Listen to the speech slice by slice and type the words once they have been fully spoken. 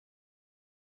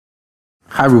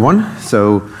Hi everyone.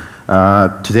 So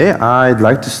today I'd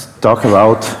like to talk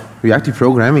about reactive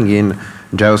programming in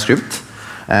JavaScript.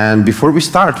 And before we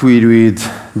start with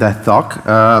that talk,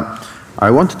 I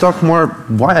want to talk more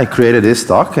why I created this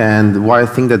talk and why I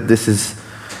think that this is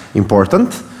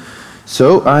important.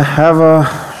 So I have a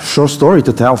short story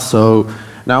to tell. So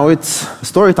now it's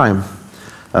story time.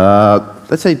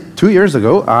 Let's say 2 years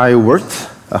ago, I worked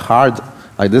hard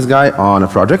like this guy on a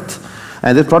project.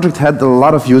 And that project had a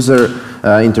lot of user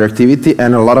interactivity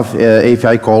and a lot of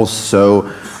API calls.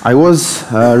 So I was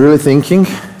really thinking,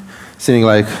 sitting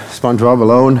like SpongeBob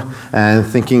alone, and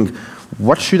thinking,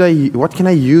 what can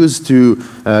I use to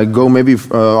go maybe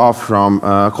off from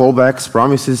callbacks,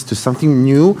 promises, to something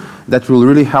new that will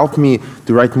really help me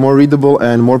to write more readable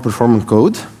and more performant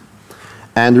code.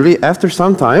 And really, after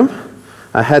some time,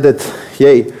 I had that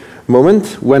yay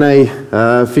moment when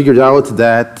I figured out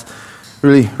that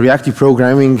really, reactive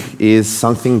programming is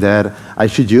something that I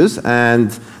should use, and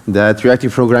that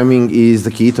reactive programming is the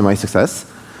key to my success.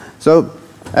 So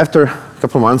after a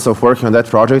couple months of working on that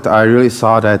project, I really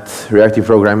saw that reactive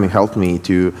programming helped me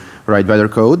to write better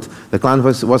code. The client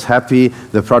was happy,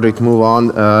 the project moved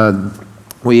on,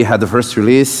 we had the first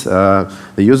release, the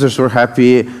users were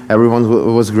happy,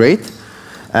 everyone was great.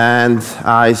 And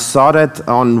I saw that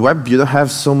on web you don't have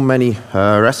so many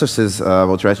resources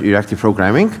about reactive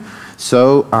programming.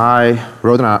 So I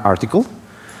wrote an article.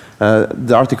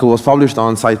 The article was published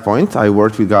on SitePoint. I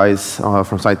worked with guys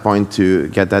from SitePoint to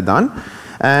get that done.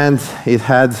 And it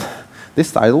had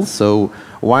this title, so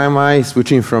why am I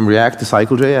switching from React to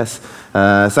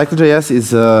Cycle.js? Cycle.js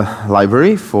is a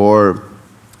library for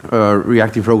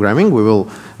reactive programming. We will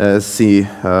see,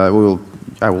 I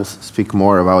will speak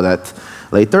more about that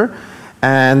later.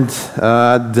 And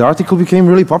the article became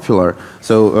really popular.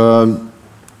 So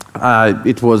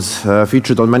it was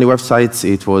featured on many websites,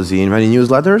 it was in many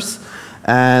newsletters,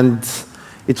 and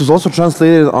it was also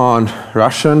translated on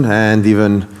Russian and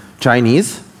even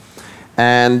Chinese.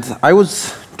 And I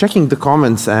was checking the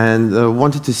comments and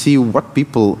wanted to see what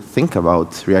people think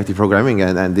about reactive programming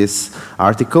and this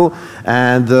article,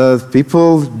 and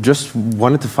people just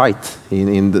wanted to fight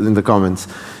in the comments.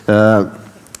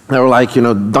 They were like, you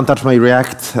know, don't touch my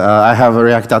React. I have a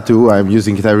React tattoo. I'm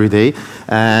using it every day.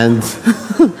 And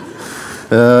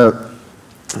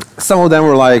some of them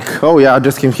were like, oh yeah, I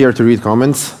just came here to read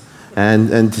comments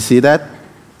and to see that.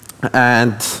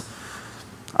 And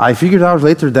I figured out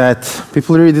later that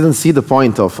people really didn't see the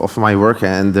point of my work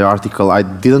and the article. I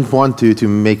didn't want to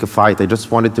make a fight. I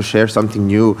just wanted to share something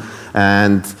new.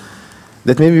 And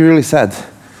that made me really sad.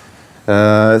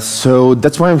 So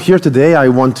that's why I'm here today. I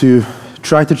want to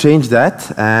try to change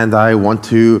that, and I want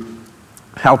to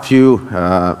help you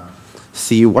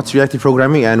see what's reactive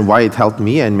programming and why it helped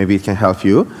me, and maybe it can help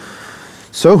you.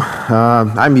 So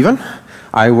I'm Ivan.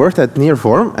 I worked at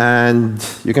Nearform, and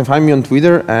you can find me on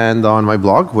Twitter and on my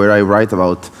blog where I write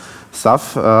about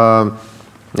stuff.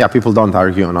 Yeah, people don't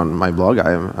argue on my blog.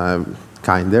 I'm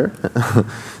kind there.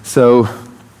 So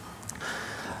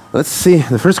let's see,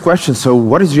 the first question. So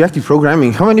what is reactive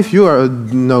programming? How many of you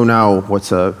know now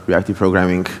what's reactive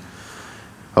programming?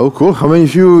 Oh, cool. How many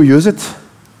of you use it?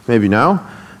 Maybe now.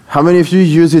 How many of you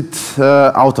use it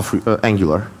out of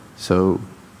Angular? So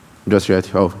just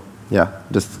reactive, oh, yeah,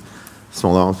 just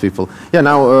small amount of people. Yeah,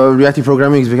 now reactive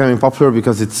programming is becoming popular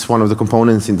because it's one of the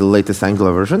components in the latest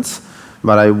Angular versions,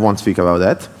 but I won't speak about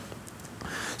that.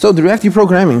 So the reactive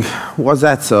programming, what's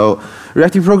that? So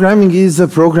reactive programming is a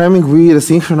programming with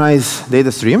asynchronous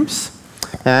data streams.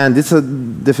 And it's a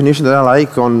definition that I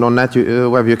like. On net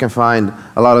web you can find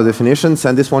a lot of definitions.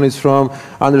 And this one is from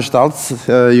Anders Staltz.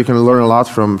 You can learn a lot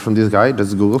from this guy.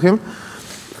 Just Google him.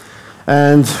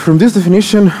 And from this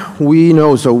definition, we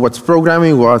know so what's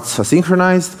programming, what's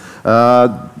asynchronized.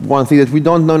 One thing that we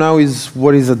don't know now is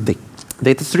what is a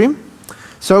data stream.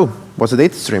 So what's a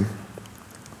data stream?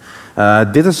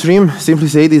 Data stream, simply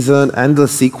said, is an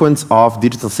endless sequence of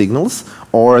digital signals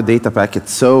or data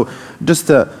packets. So just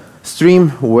a stream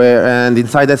where, and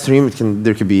inside that stream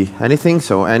there could be anything,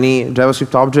 so any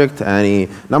JavaScript object, any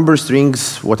number,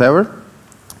 strings, whatever.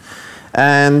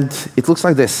 And it looks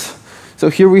like this. So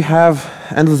here we have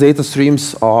endless data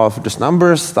streams of just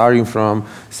numbers starting from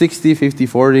 60, 50,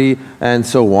 40, and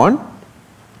so on.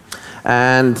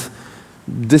 And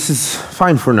this is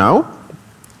fine for now.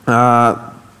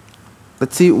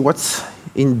 Let's see what's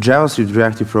in JavaScript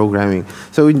reactive programming.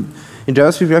 So in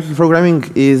JavaScript reactive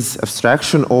programming is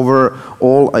abstraction over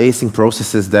all async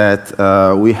processes that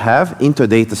we have into a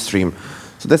data stream.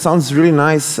 So that sounds really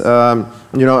nice.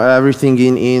 You know,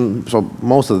 everything so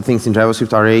most of the things in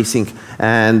JavaScript are async,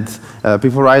 and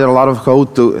people write a lot of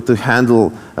code to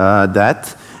handle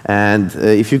that. And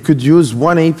if you could use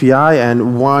one API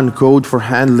and one code for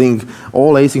handling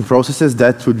all async processes,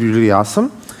 that would be really awesome.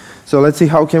 So let's see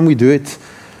how can we do it.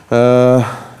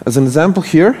 As an example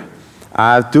here,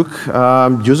 I took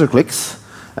user clicks,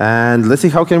 and let's see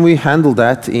how can we handle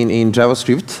that in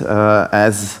JavaScript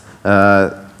as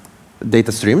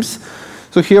data streams.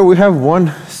 So here we have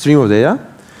one stream of data,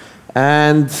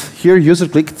 and here user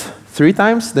clicked 3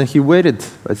 times, then he waited,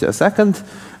 let's say, a second,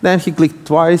 then he clicked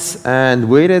twice and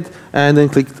waited, and then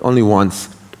clicked only once.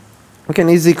 We can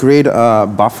easily create a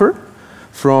buffer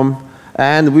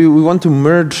and we want to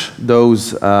merge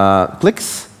those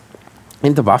clicks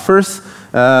into buffers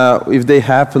if they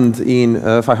happened in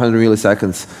 500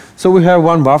 milliseconds. So we have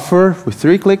one buffer with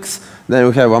 3 clicks, then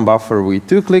we have one buffer with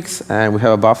 2 clicks, and we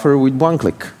have a buffer with 1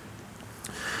 click.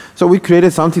 So we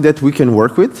created something that we can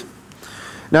work with.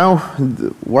 Now,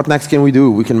 what next can we do?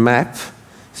 We can map.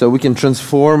 So we can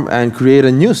transform and create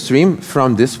a new stream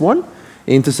from this one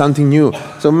into something new.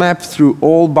 So map through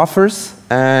all buffers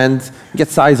and get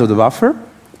size of the buffer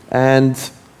and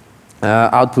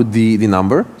output the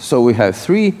number. So we have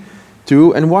 3,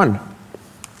 2, and 1.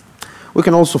 We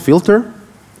can also filter.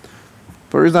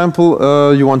 For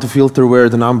example, you want to filter where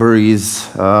the number is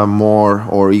more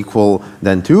or equal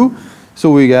than 2.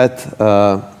 So we get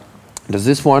there's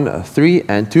this one, 3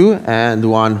 and 2, and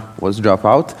 1 was dropped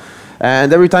out.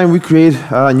 And every time we create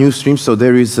a new stream, so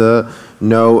there is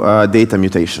no data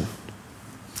mutation.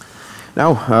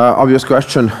 Now, obvious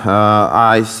question.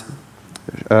 I've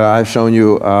shown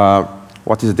you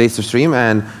what is a data stream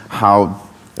and how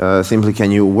simply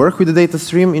can you work with the data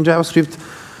stream in JavaScript.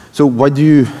 So why do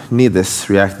you need this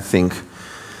Reactive thing?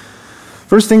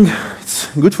 First thing, it's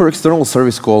good for external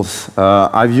service calls.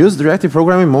 I've used reactive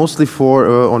programming mostly for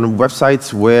on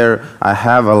websites where I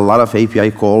have a lot of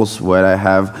API calls, where I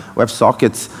have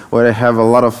WebSockets, where I have a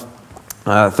lot of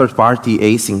third-party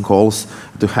async calls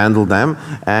to handle them.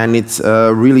 And it's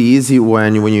really easy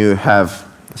when you have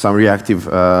some reactive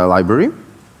library.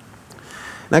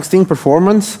 Next thing,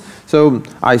 performance. So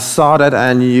I saw that,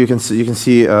 and you can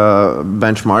see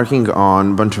benchmarking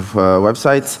on a bunch of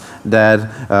websites that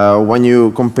when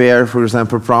you compare, for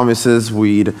example, promises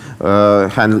with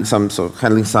handling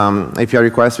some API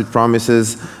requests with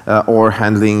promises or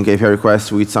handling API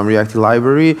requests with some reactive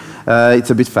library, it's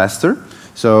a bit faster.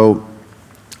 So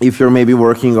if you're maybe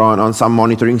working on some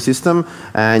monitoring system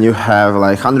and you have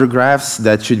like 100 graphs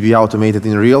that should be automated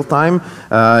in real time,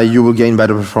 you will gain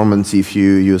better performance if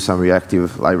you use some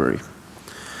reactive library.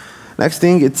 Next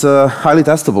thing, it's highly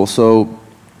testable,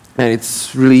 and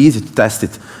it's really easy to test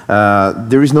it.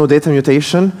 There is no data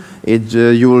mutation.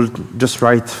 You will just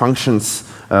write functions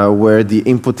where the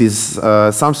input is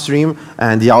some stream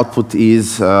and the output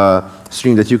is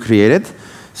stream that you created.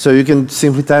 So you can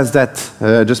simply test that.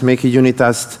 Just make a unit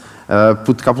test,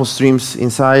 put a couple streams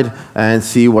inside, and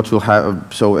see what will happen.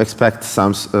 So expect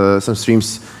some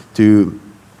streams to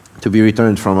be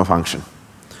returned from a function.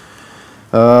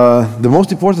 The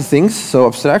most important things, so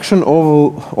abstraction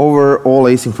over all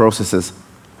async processes.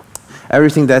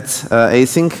 Everything that's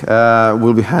async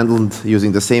will be handled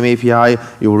using the same API.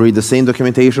 You will read the same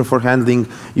documentation for handling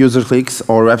user clicks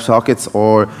or WebSockets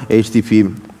or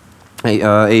HTTP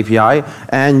API,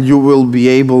 and you will be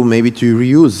able maybe to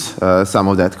reuse some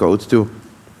of that code too.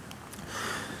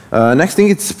 Next thing,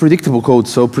 it's predictable code.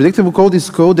 So predictable code is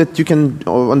code that you can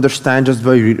understand just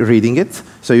by reading it.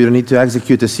 So you don't need to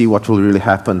execute to see what will really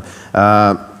happen.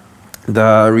 So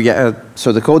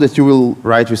the code that you will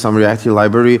write with some reactive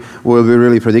library will be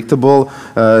really predictable,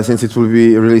 since it will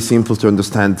be really simple to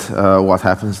understand what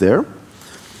happens there.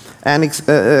 And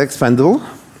expandable.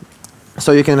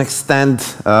 So you can extend,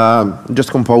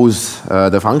 just compose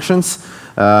the functions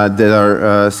that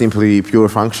are simply pure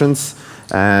functions.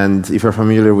 And if you're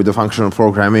familiar with the functional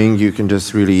programming, you can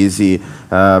just really easy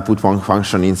put one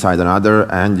function inside another,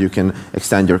 and you can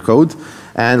extend your code.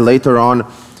 And later on,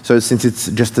 so since it's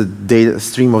just a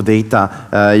stream of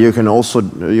data, you can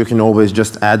always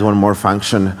just add one more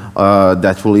function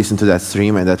that will listen to that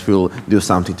stream and that will do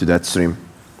something to that stream.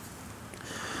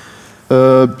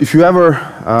 If you ever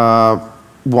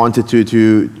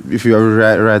if you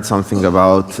ever read something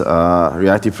about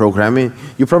reactive programming,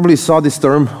 you probably saw this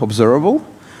term observable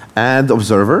and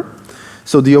observer.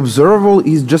 So the observable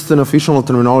is just an official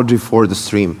terminology for the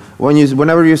stream.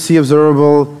 Whenever you see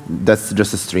observable, that's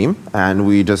just a stream, and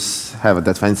we just have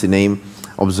that fancy name,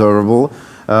 observable,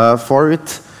 for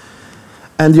it.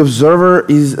 And the observer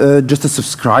is just a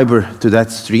subscriber to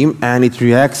that stream, and it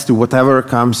reacts to whatever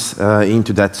comes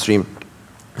into that stream.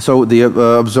 So the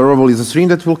observable is a stream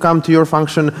that will come to your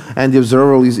function, and the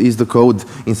observable is the code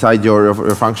inside your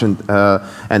function,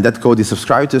 and that code is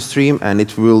subscribed to a stream, and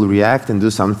it will react and do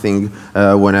something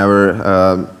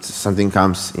whenever something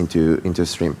comes into a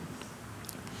stream.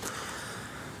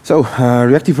 So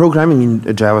reactive programming in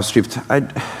JavaScript. I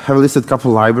have listed a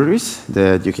couple libraries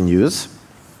that you can use.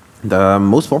 The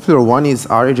most popular one is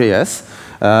RJS.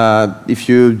 If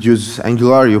you use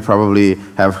Angular, you probably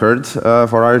have heard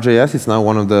for RJS. It's now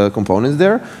one of the components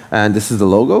there, and this is the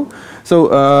logo. So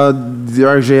the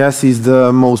RJS is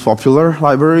the most popular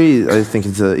library. I think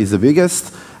it's the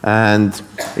biggest, and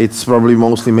it's probably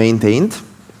mostly maintained.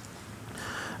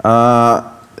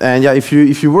 And yeah, if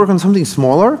you work on something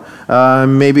smaller,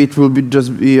 maybe it will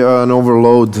just be an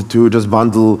overload to just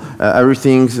bundle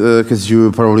everything, because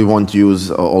you probably won't use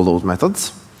all those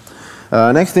methods.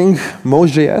 Next thing,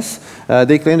 Moj.js.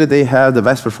 They claim that they have the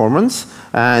best performance,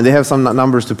 and they have some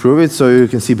numbers to prove it, so you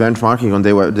can see benchmarking on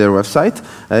their website.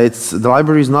 The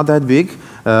library is not that big,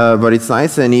 but it's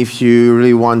nice, and if you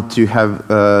really want to have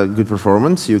good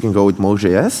performance, you can go with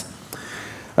Moj.js.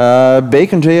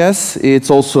 Bacon.js, it's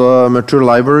also a mature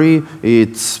library.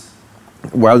 It's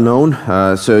well known,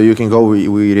 so you can go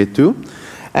with it too.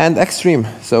 And Xstream.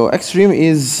 So Xstream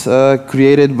is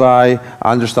created by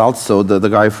Anders Staltz, so the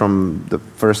guy from the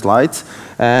first slides,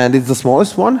 and it's the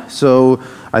smallest one. So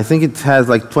I think it has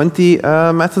like 20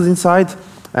 methods inside,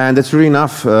 and that's really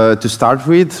enough to start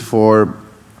with for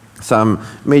some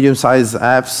medium-sized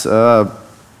apps.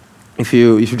 If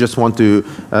you just want to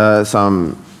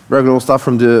some regular stuff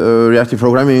from the reactive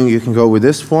programming, you can go with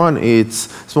this one. It's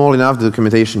small enough, the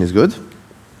documentation is good.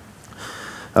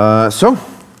 So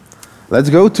let's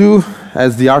go to,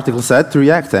 as the article said, to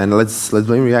React, and let's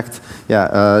blame React.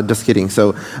 Yeah, just kidding.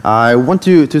 So I want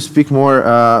to speak more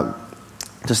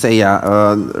to say,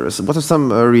 what are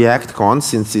some React cons,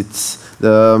 since it's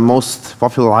the most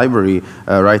popular library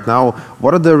right now.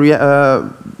 What are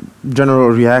the general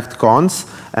React cons,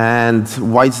 and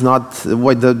why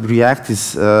the React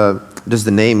is just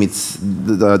the name? It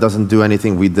doesn't do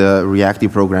anything with the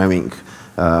reactive programming.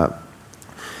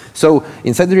 So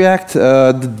inside the React,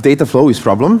 the data flow is a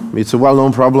problem. It's a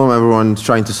well-known problem. Everyone's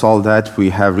trying to solve that. We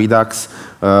have Redux,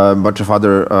 a bunch of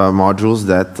other modules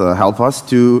that help us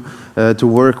to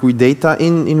work with data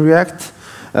in React.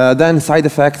 Then side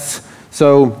effects.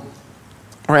 So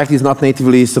React is not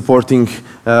natively supporting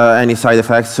any side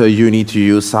effects, so you need to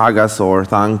use Sagas or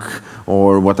Thunk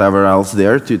or whatever else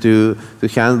there to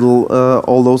handle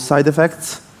all those side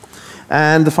effects.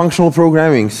 And the functional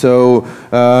programming. So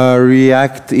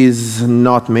React is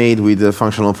not made with the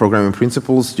functional programming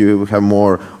principles. You have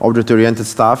more object-oriented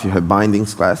stuff. You have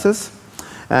bindings, classes.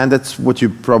 And that's what you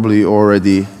probably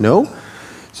already know.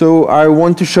 So I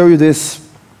want to show you this.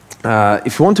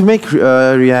 If you want to make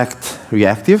React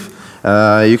reactive,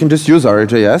 you can just use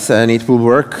RJS, and it will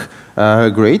work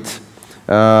great.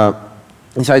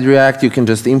 Inside React, you can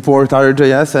just import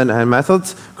RJS and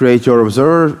methods, create your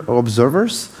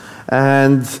observers,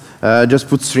 and just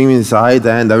put stream inside,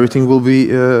 and everything will be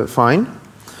fine.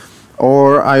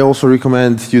 Or I also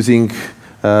recommend using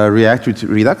React with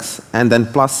Redux, and then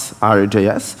plus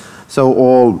RJS.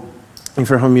 So if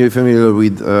you're familiar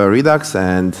with Redux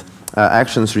and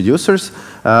actions reducers,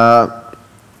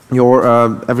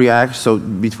 every action, so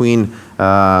between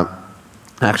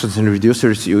actions and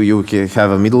reducers, you can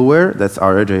have a middleware, that's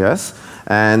RJS,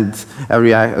 and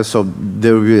so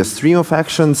there will be a stream of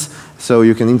actions, so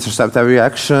you can intercept every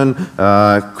action,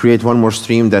 create one more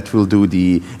stream that will do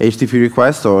the HTTP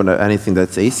request or anything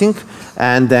that's async,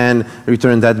 and then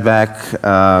return that back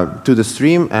to the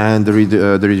stream, and the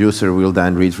reducer will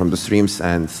then read from the streams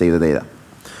and save the data.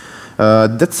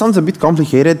 That sounds a bit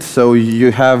complicated. So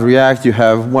you have React, you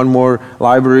have one more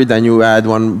library, then you add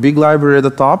one big library at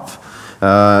the top.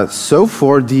 So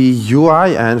for the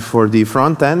UI and for the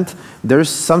front end, there's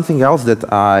something else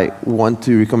that I want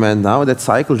to recommend now. That's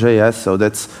Cycle.js. So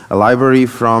that's a library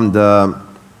from the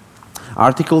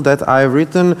article that I've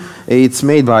written. It's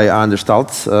made by Anders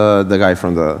Staltz, the guy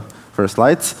from the first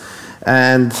slides.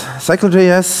 And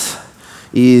Cycle.js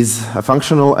is a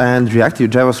functional and reactive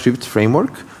JavaScript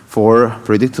framework for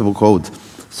predictable code.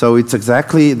 So it's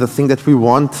exactly the thing that we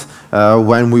want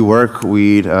when we work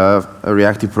with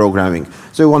reactive programming.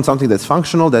 So we want something that's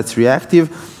functional, that's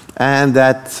reactive, and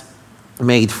that's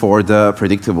made for the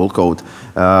predictable code.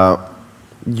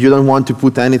 You don't want to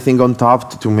put anything on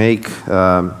top to make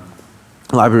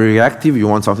library reactive. You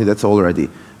want something that's already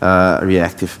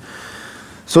reactive.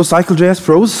 So Cycle.js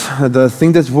pros, the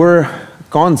thing that were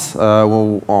cons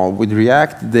with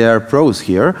React, there are pros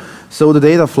here. So the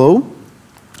data flow,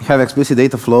 have explicit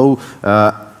data flow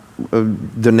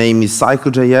the name is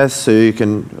cycle.js, so you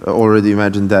can already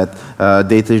imagine that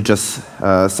data is just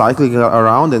cycling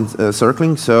around and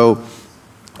circling. So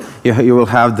you will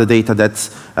have the data that's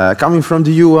coming from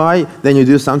the UI, then you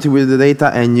do something with the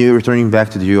data, and you're returning back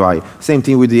to the UI. Same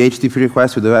thing with the HTTP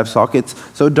request with the WebSockets.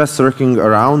 So just circling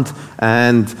around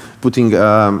and putting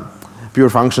pure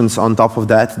functions on top of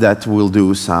that that will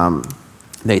do some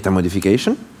data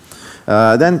modification.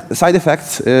 Then side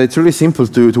effects, it's really simple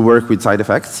to work with side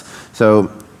effects. So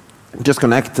just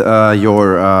connect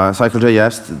your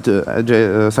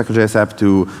cycle.js app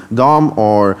to DOM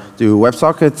or to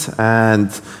WebSocket, and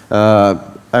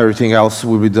everything else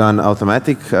will be done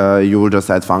automatic. You will just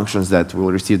add functions that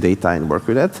will receive data and work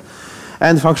with it.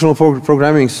 And functional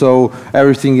programming, so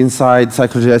everything inside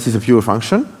cycle.js is a pure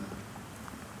function.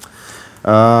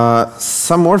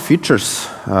 Some more features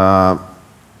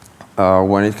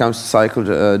when it comes to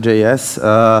cycle.js.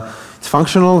 It's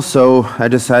functional, so I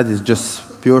just said it's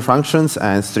just pure functions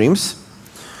and streams.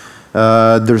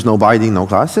 There's no binding, no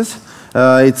classes.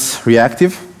 It's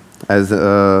reactive, as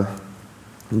the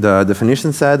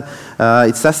definition said.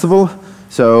 It's testable,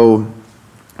 so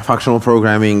functional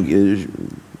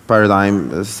programming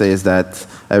paradigm says that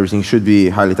everything should be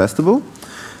highly testable.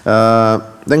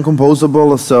 Then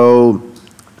composable, so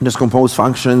just compose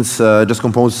functions, just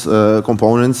compose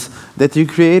components that you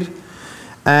create.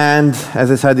 And as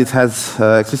I said, it has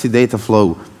explicit data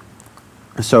flow.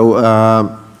 So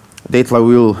data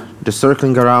will just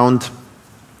circling around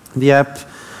the app,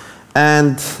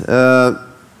 and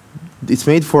it's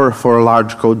made for a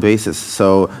large code basis.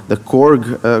 So the core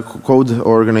code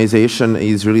organization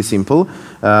is really simple.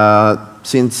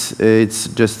 Since it's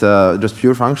just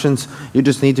pure functions, you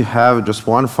just need to have just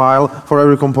one file for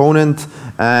every component,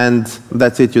 and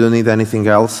that's it. You don't need anything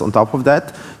else on top of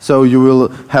that. So you will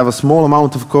have a small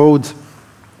amount of code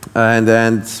and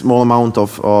then small amount of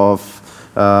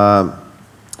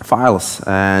files,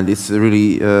 and it's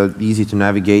really easy to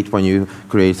navigate when you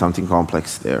create something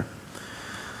complex there.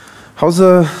 How's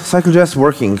the cycle.js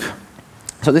working?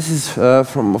 So this is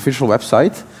from official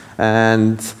website,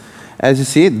 and as you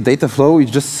see, data flow is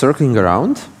just circling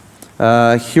around.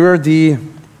 Here are the,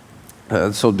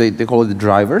 so they call it the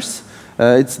drivers.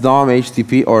 It's DOM,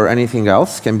 HTTP, or anything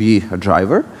else can be a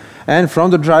driver. And from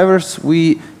the drivers,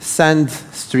 we send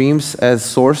streams as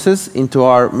sources into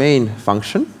our main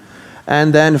function.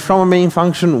 And then from a main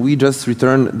function, we just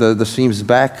return the streams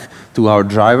back to our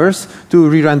drivers to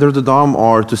re-render the DOM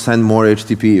or to send more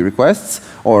HTTP requests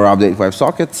or update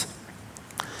WebSockets.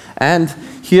 And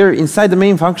here inside the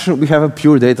main function, we have a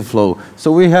pure data flow.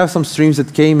 So we have some streams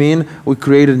that came in, we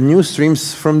created new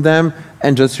streams from them,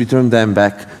 and just returned them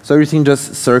back. So everything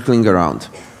just circling around.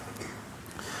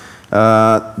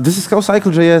 This is how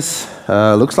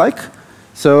cycle.js looks like.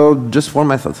 So just one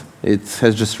method. It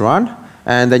has just run,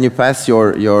 and then you pass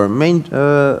your main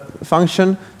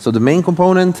function, so the main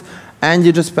component, and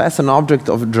you just pass an object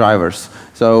of drivers.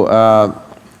 So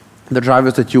the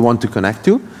drivers that you want to connect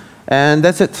to, and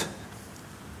that's it.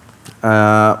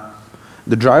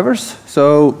 The drivers,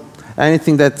 so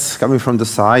anything that's coming from the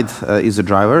side is a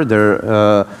driver. There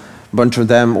are a bunch of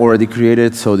them already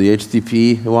created, so the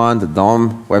HTTP one, the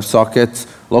DOM, WebSocket,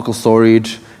 local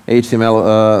storage,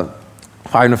 HTML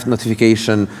file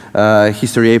notification,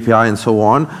 history API, and so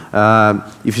on.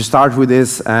 If you start with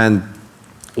this, and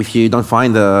if you don't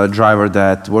find a driver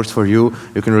that works for you,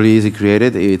 you can really easily create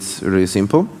it. It's really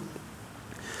simple.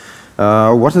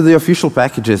 What are the official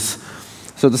packages?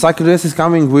 So the cycle.js is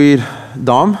coming with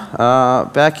DOM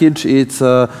package. It's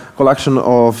a collection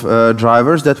of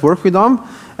drivers that work with DOM,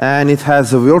 and it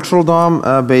has a virtual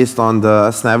DOM based on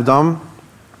the snap DOM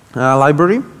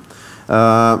library.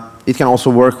 It can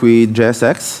also work with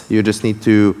JSX. You just need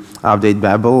to update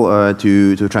Babel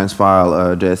to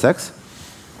transpile JSX.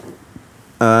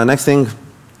 Next thing,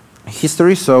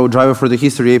 history. So driver for the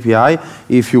history API.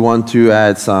 If you want to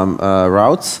add some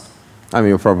routes, I mean,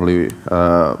 you probably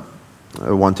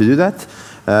want to do that.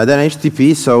 Then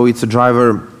HTTP, so it's a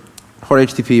driver for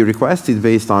HTTP request. It's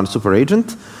based on super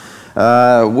agent.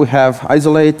 We have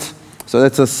isolate, so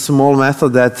that's a small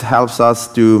method that helps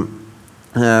us to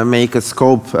make a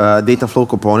scope data flow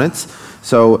components.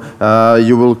 So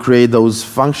you will create those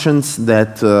functions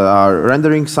that are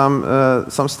rendering some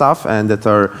stuff and that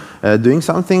are doing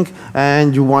something,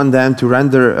 and you want them to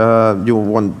render. You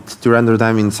want to render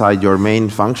them inside your main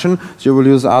function. So you will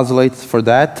use isolate for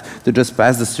that to just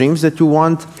pass the streams that you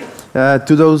want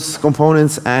to those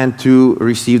components and to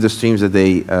receive the streams that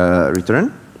they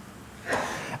return.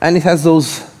 And it has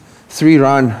those 3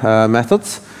 run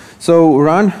methods. So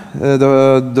run,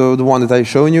 the one that I've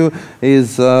shown you,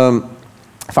 is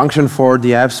function for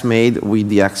the apps made with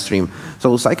the XStream.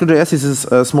 So Cycle.js is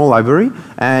a small library,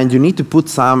 and you need to put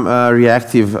some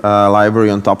reactive library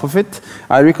on top of it.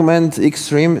 I recommend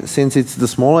XStream since it's the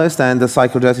smallest, and the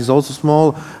Cycle.js is also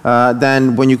small.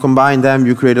 Then when you combine them,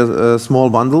 you create a small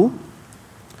bundle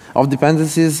of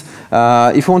dependencies.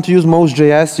 If you want to use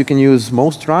most.js, you can use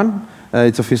most.run.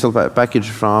 It's official package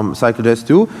from Cycle.js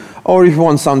 2. Or if you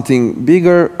want something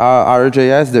bigger,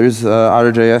 RJS, there is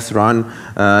RJS run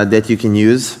that you can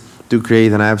use to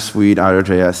create an apps with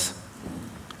RJS.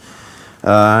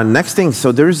 Next thing,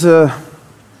 so there is a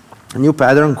new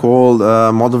pattern called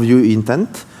model view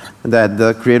intent that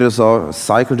the creators of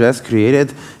Cycle.js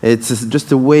created. It's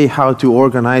just a way how to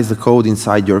organize the code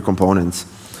inside your components.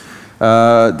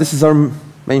 This is our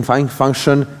main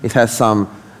function. It has some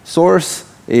source.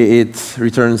 It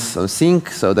returns a sync,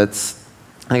 so that's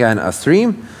again a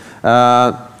stream.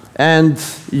 And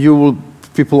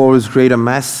people always create a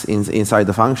mess inside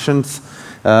the functions.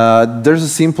 There's a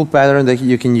simple pattern that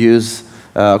you can use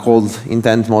called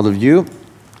intent model view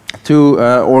to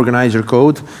organize your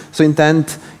code. So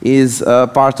intent is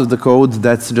part of the code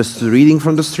that's just reading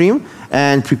from the stream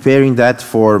and preparing that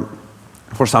for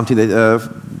something that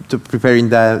preparing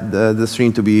the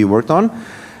stream to be worked on.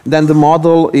 Then the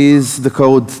model is the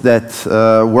code that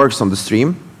works on the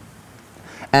stream.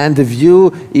 And the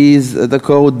view is the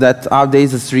code that updates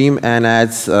the stream and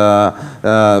adds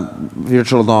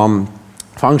virtual DOM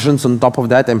functions on top of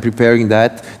that and preparing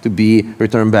that to be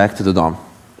returned back to the DOM.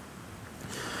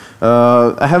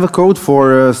 I have a code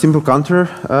for a simple counter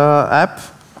app.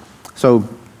 So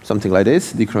something like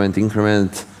this, decrement,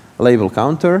 increment, label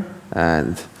counter,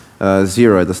 and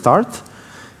 0 at the start.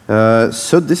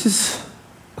 So this is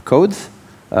code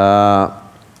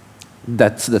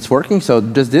that's working. So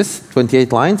just this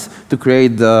 28 lines to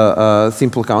create the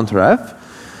simple counter app.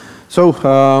 So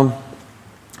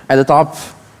at the top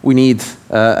we need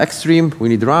XStream, we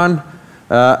need run,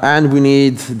 and we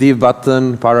need div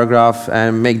button, paragraph,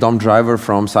 and make DOM driver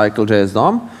from Cycle.js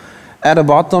DOM. At the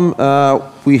bottom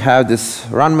we have this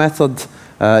run method.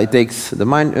 It takes the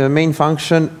main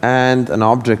function and an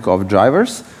object of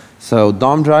drivers. So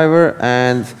DOM driver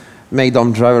and make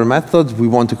DOM driver method, we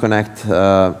want to connect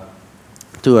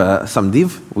to some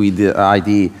div with the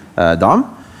ID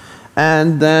DOM.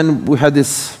 And then we have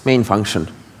this main function,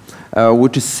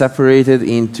 which is separated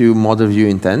into model view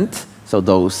intent, so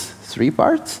those 3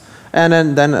 parts.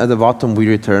 And then at the bottom, we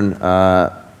return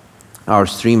our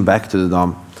stream back to the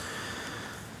DOM.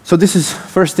 So this is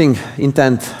first thing,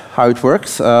 intent, how it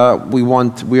works.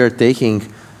 We are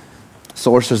taking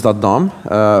sources.dom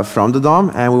from the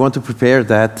DOM, and we want to prepare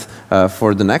that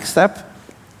for the next step.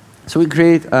 So we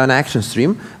create an action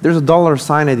stream. There's a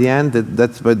 $sign at the end.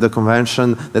 That's by the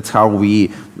convention. That's how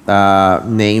we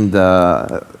name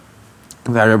the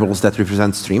variables that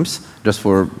represent streams, just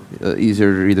for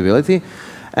easier readability.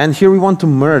 And here we want to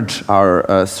merge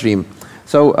our stream.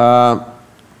 So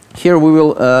here we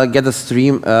will get a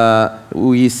stream.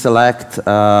 We select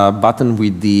a button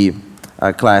with the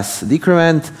class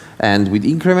decrement and with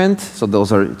increment. So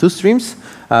those are 2 streams.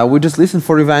 We just listen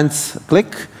for events,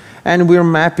 click, and we're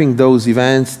mapping those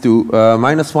events to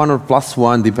 -1 or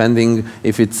 +1, depending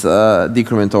if it's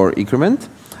decrement or increment.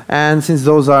 And since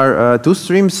those are 2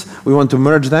 streams, we want to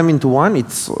merge them into one.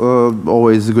 It's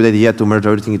always a good idea to merge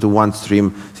everything into one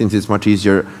stream, since it's much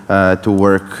easier to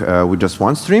work with just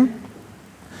one stream.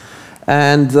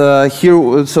 And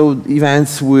here, so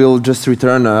events will just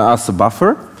return us a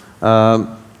buffer.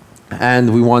 And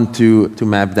we want to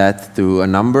map that to a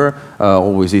number.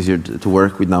 Always easier to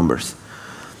work with numbers.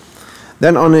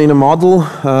 Then in a model,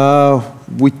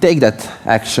 we take that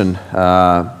action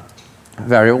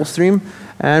variable stream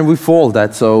and we fold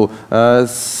that. So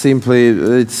simply,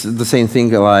 it's the same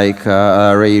thing like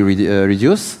array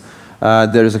reduce.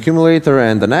 There is accumulator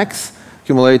and an x.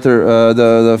 Accumulator,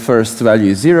 the first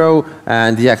value is 0,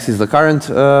 and the x is the current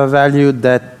value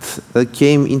that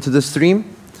came into the stream.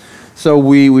 So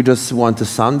we just want to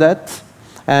sum that,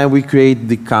 and we create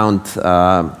the count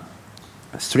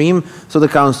stream. So the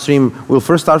count stream will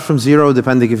first start from 0,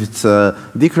 depending if it's a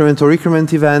decrement or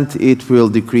increment event, it will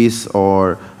decrease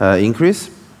or increase.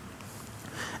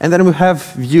 And then we have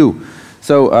view.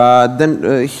 So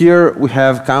then here we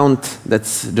have count,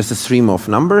 that's just a stream of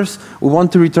numbers. We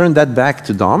want to return that back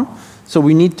to DOM. So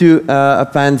we need to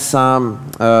append some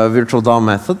virtual DOM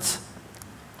methods.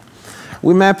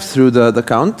 We map through the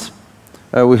count.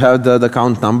 We have the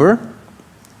count number.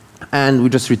 And we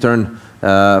just return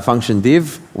function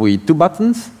div with 2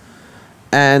 buttons,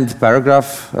 and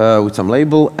paragraph with some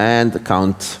label, and the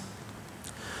count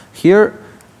here.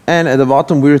 And at the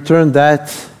bottom, we return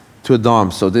that to a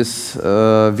DOM. So this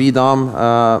vDOM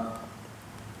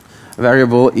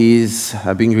variable is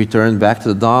being returned back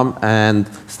to the DOM, and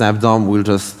snapDOM will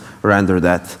just render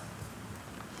that.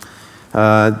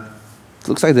 It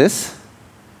looks like this,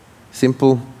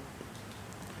 simple.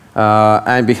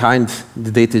 And behind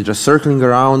the data is just circling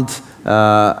around,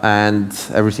 and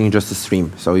everything is just a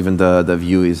stream. So even the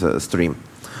view is a stream.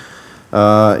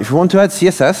 If you want to add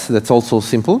CSS, that's also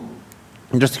simple.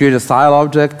 You just create a style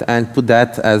object and put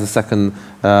that as a second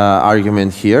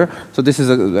argument here. So this is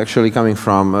actually coming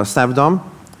from snapDOM.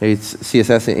 It's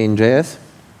CSS in JS.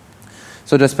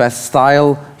 So just pass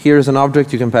style. Here's an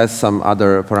object. You can pass some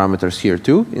other parameters here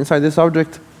too inside this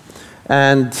object.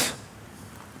 And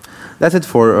that's it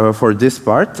for this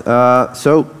part.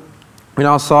 So we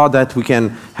now saw that we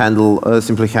can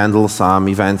simply handle some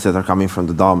events that are coming from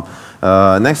the DOM.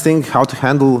 Next thing, how to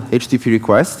handle HTTP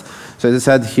requests. So as I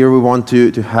said, here we want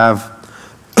to have,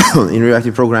 in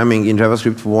reactive programming in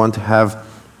JavaScript, we want to have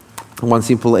one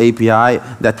simple API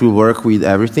that will work with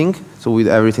everything, so with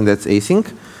everything that's async.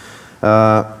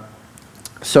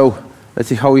 So let's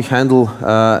see how we handle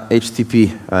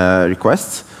HTTP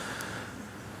requests.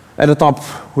 At the top,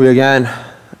 we again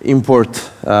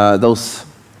import those.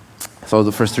 So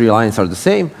the first 3 lines are the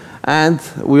same. And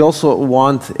we also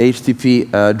want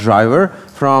HTTP driver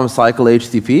from cycle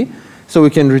HTTP. So we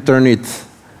can return it,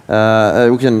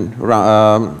 we can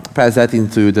pass that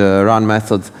into the run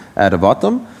method at the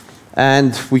bottom.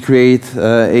 And we create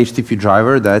HTTP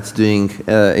driver that's doing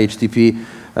HTTP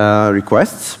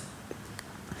requests.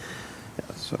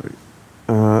 Sorry.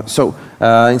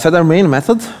 Inside our main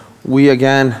method, we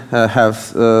again have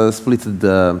splitted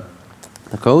the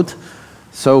code.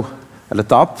 So at the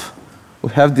top, we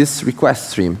have this request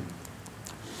stream.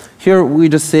 Here we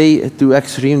just say to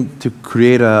xstream to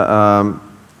create a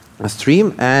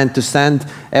stream and to send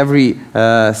every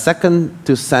second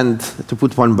to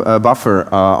put one buffer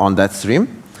on that stream.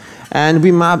 And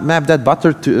we map that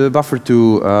buffer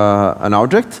to an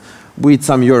object with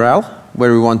some URL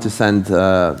where we want to send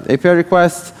API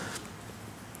requests.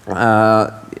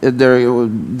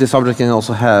 This object can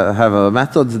also have a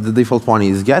method. The default one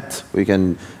is get. We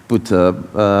can put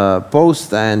a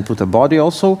post and put a body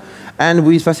also. And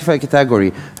we specify a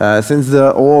category. Since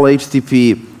all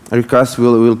HTTP requests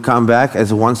will come back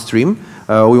as one stream,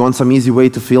 we want some easy way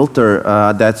to filter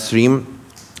that stream.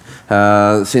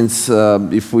 Since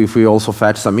if we also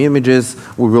fetch some images,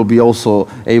 we will be also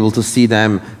able to see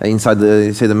them inside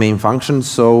the main function.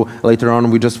 So later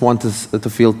on, we just want to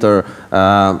filter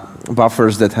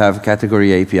buffers that have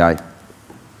category API.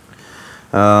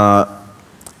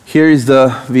 Here is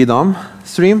the vDOM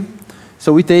stream.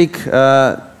 So we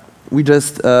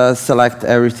just select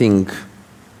everything.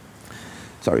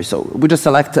 Sorry, so we just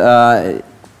select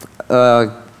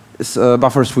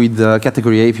buffers with the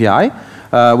category API.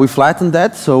 We flatten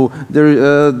that, so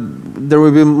there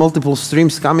will be multiple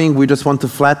streams coming. We just want to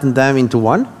flatten them into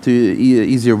one to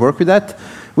easier work with that.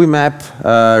 We map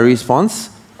response,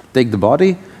 take the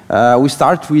body. We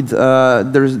start with,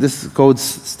 this code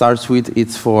starts with,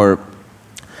 it's for,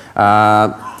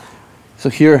 so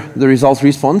here the result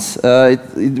response.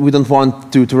 We don't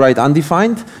want to write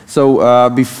undefined. So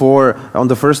before, on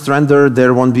the first render,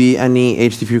 there won't be any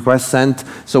HTTP request sent.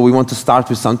 So we want to start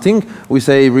with something. We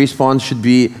say response should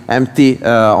be empty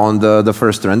on the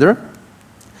first render.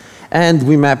 And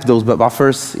we map those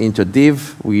buffers into a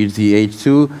div with the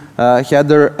h2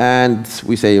 header. And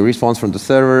we say response from the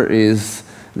server is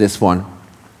this one.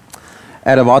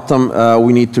 At the bottom,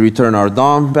 we need to return our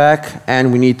DOM back,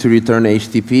 and we need to return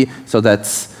HTTP, so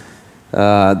that's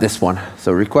this one.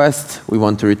 So request, we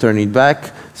want to return it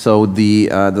back, so the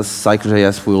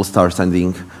cycle.js will start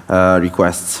sending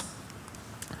requests.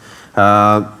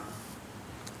 How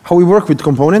we work with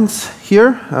components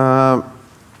here,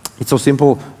 it's so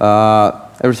simple.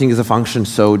 Everything is a function,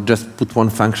 so just put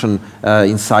one function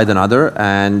inside another,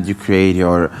 and you create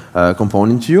your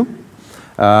component view.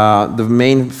 The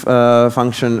main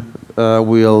function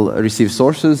will receive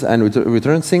sources and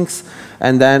return things.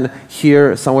 And then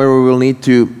here, somewhere we will need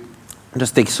to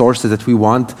just take sources that we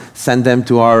want, send them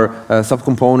to our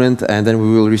subcomponent, and then we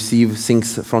will receive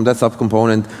things from that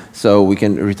subcomponent, so we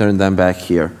can return them back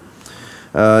here.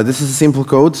 This is a simple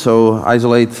code, so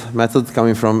isolate method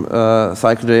coming from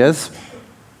cycle.js.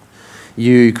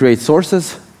 You create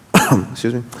sources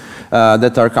excuse me,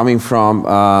 that are coming from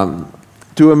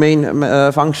to a main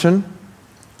function.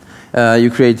 You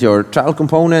create your child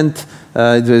component,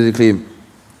 basically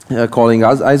calling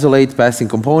isolate, passing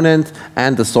component,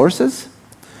 and the sources.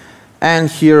 And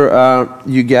here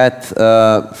you get,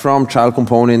 from child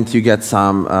component, you get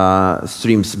some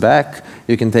streams back.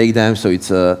 You can take them, so it's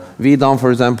a VDOM,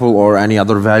 for example, or any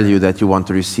other value that you want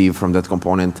to receive from that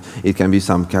component. It can be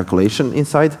some calculation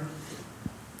inside.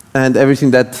 And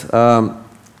everything that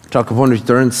child component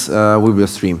returns will be a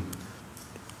stream.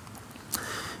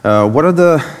 What are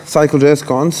the CycleJS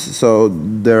cons? So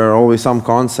there are always some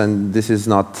cons, and this is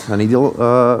not an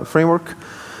ideal framework.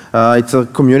 It's a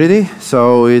community,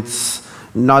 so it's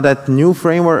not that new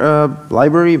framework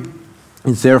library.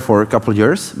 It's there for a couple of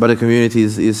years, but the community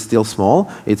is still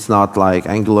small. It's not like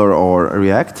Angular or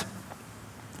React.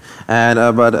 And,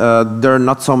 there are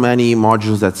not so many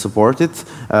modules that support it,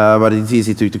 but it's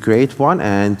easy to create one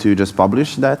and to just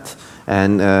publish that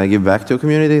and give back to a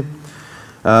community.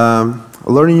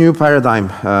 Learning new paradigm.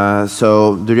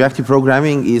 So the reactive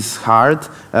programming is hard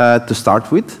to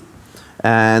start with,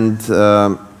 and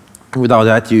without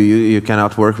that you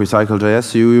cannot work with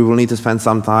CycleJS. You will need to spend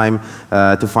some time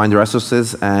to find the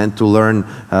resources and to learn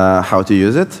how to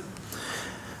use it.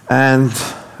 And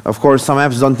of course, some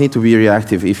apps don't need to be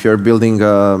reactive. If you're building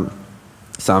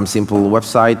some simple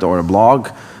website or a blog,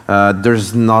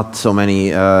 there's not so many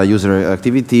user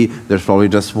activity. There's probably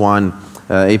just one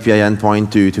API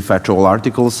endpoint to fetch all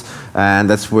articles, and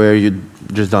that's where you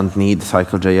just don't need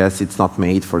CycleJS. It's not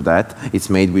made for that. It's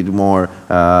made with more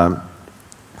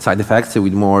side effects,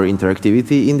 with more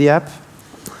interactivity in the app.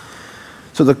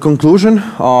 So the conclusion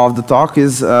of the talk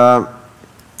is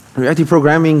reactive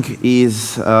programming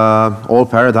is old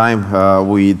paradigm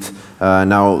with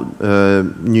now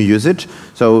new usage.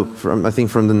 So I think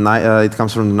it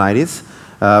comes from the 90s.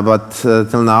 But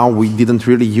till now, we didn't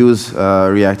really use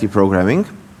reactive programming.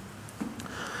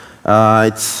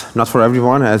 It's not for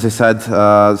everyone. As I said,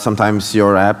 sometimes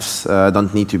your apps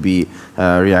don't need to be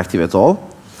reactive at all.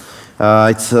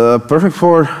 It's perfect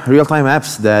for real-time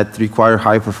apps that require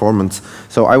high performance.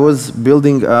 So I was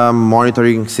building a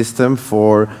monitoring system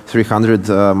for 300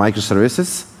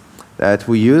 microservices that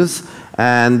we use,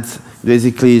 and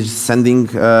basically sending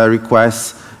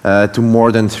requests to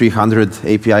more than 300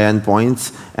 API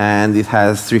endpoints, and it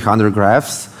has 300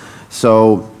 graphs.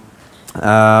 So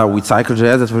with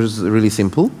CycleJS, that was really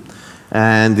simple,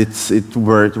 and it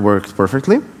worked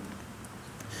perfectly.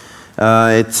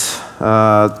 It's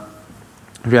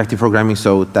reactive programming,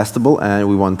 so testable, and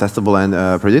we want testable and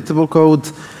predictable code,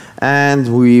 and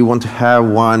we want to have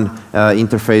one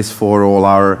interface for all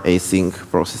our async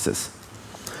processes.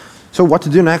 So what to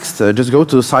do next? Just go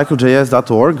to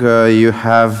cyclejs.org. You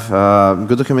have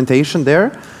good documentation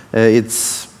there.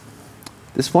 It's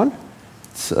this one.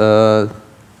 It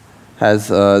has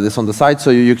this on the side,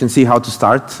 so you can see how to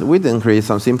start with and create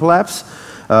some simple apps.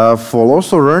 For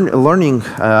also learning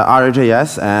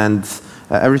RJS and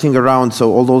everything around,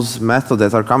 so all those methods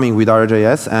that are coming with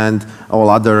RJS and all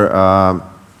other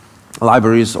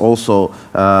libraries also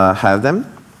have them.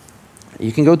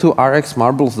 You can go to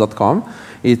rxmarbles.com.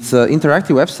 It's an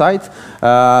interactive website.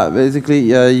 Basically,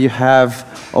 you have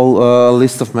a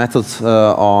list of methods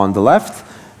on the left.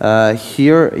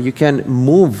 Here, you can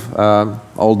move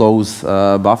all those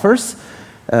buffers.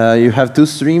 You have two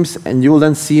streams, and you will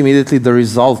then see immediately the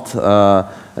result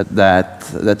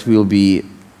that will be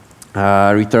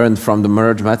returned from the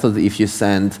merge method if you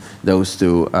send those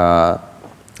two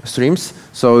streams.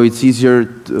 So it's easier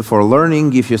for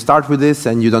learning. If you start with this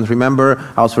and you don't remember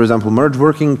how's, for example, merge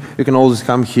working, you can always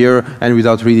come here, and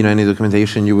without reading any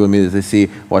documentation, you will immediately see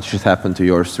what should happen to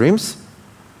your streams.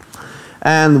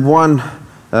 And one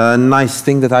nice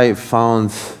thing that I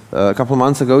found a couple of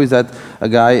months ago is that a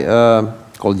guy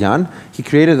called Jan, he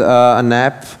created an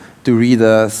app to read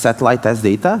satellite test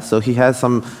data. So he has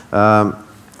some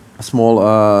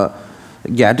small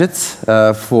gadgets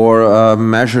for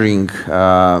measuring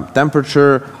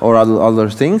temperature or other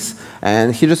things,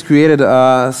 and he just created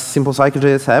a simple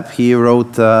CycleJS app. He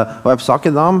wrote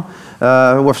WebSocket DOM,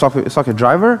 WebSocket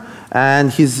driver,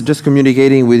 and he's just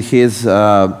communicating with his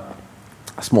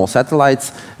small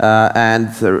satellites and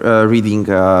reading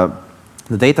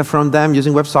the data from them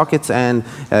using WebSockets, and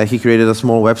he created a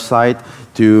small website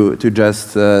to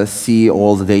just see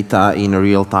all the data in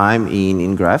real time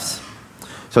in graphs.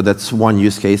 So that's one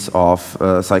use case of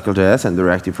CycleJS and the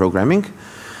reactive programming.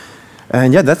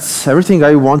 And yeah, that's everything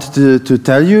I wanted to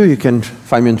tell you. You can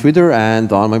find me on Twitter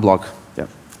and on my blog. Yeah,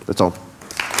 that's all.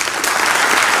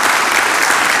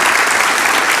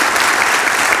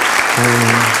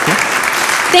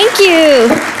 Thank you.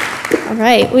 All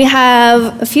right, we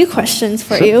have a few questions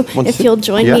for you, if you'll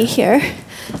join me here.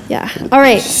 Yeah. All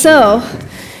right, so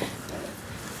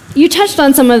You touched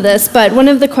on some of this, but one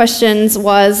of the questions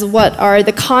was, what are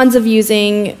the cons of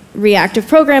using reactive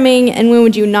programming, and when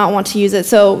would you not want to use it?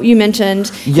 So you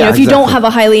mentioned, if you don't have a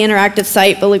highly interactive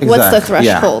site, but like, what's the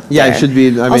threshold? Yeah, it should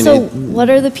be. Also, what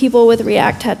are the people with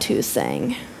React tattoos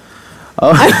saying?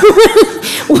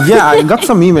 Yeah, I got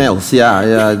some emails.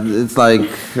 Yeah. It's like,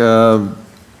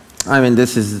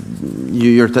 this is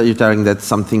you're telling that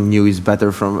something new is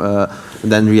better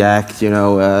than React.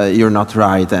 You're not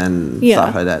right and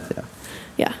stuff like that.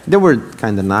 Yeah. They were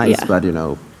kind of nice, but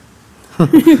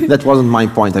that wasn't my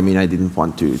point. I didn't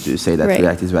want to say that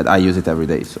React is bad. I use it every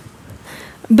day. So.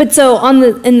 But so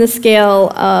in the scale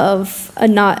of a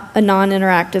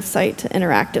non-interactive site to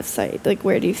interactive site, like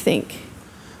where do you think?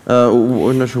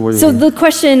 I'm not sure what so the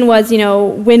question was,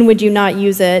 when would you not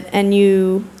use it, and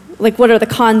what are the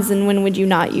cons, and when would you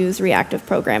not use reactive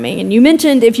programming? And you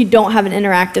mentioned if you don't have an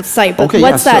interactive site, but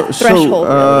what's that threshold?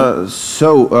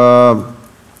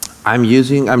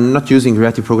 I'm not using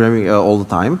reactive programming all the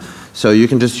time. So you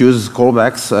can just use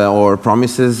callbacks or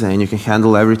promises, and you can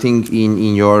handle everything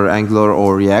in your Angular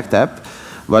or React app.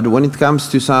 But when it comes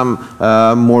to some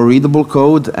more readable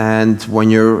code, and when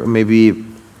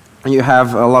you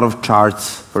have a lot of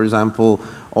charts, for example,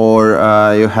 or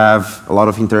you have a lot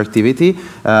of interactivity,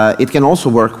 it can also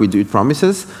work with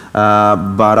promises,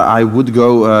 but I would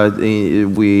go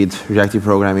with reactive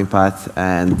programming path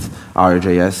and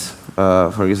RJS,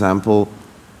 for example.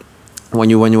 When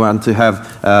you want to have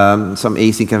some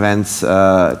async events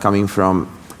coming from,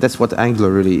 that's what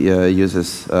Angular really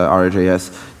uses,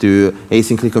 RJS, to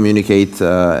asynchronously communicate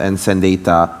and send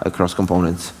data across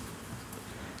components.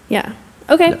 Yeah.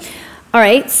 Okay. Yeah. All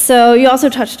right. So you also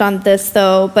touched on this,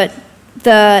 though, but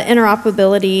the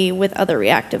interoperability with other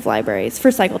reactive libraries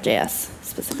for Cycle.js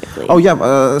specifically. Oh,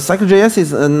 yeah. Cycle.js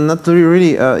is not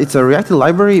really, it's a reactive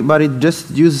library, but it just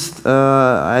used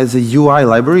as a UI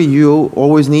library. You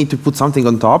always need to put something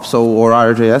on top, or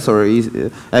RJS, or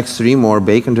Xstream, or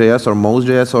Bacon.js, or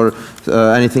Moz.js, or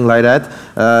anything like that.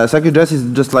 Cycle.js is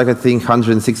just like, I think,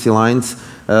 160 lines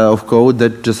of code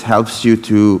that just helps you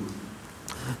to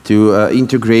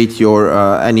integrate your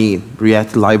any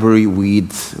React library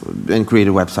and create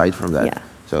a website from that. Yeah.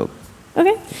 So.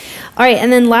 Okay. All right.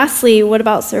 And then lastly, what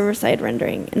about server-side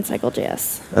rendering in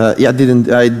Cycle.js? Yeah,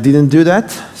 I didn't do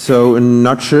that. So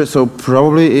not sure. So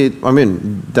probably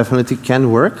definitely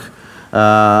can work.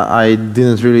 I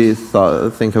didn't really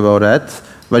think about that.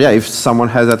 But yeah, if someone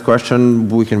has that question,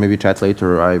 we can maybe chat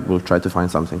later. I will try to find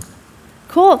something.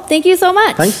 Cool. Thank you so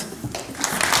much. Thanks.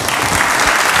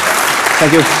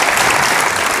 Thank you.